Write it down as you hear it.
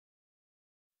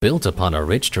Built upon a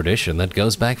rich tradition that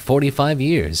goes back 45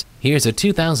 years, here's a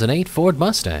 2008 Ford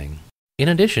Mustang. In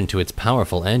addition to its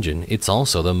powerful engine, it's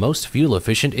also the most fuel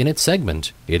efficient in its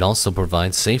segment. It also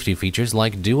provides safety features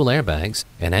like dual airbags,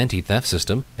 an anti-theft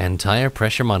system, and tire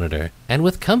pressure monitor. And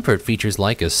with comfort features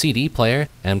like a CD player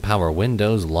and power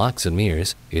windows, locks, and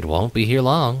mirrors, it won't be here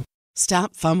long.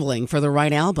 Stop fumbling for the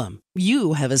right album.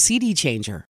 You have a CD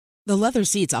changer. The leather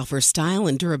seats offer style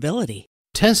and durability.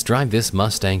 Test drive this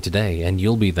Mustang today and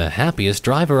you'll be the happiest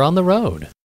driver on the road.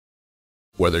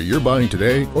 Whether you're buying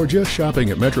today or just shopping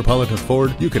at Metropolitan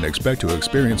Ford, you can expect to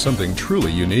experience something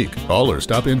truly unique. Call or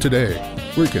stop in today.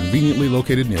 We're conveniently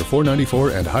located near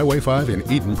 494 and Highway 5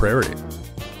 in Eden Prairie.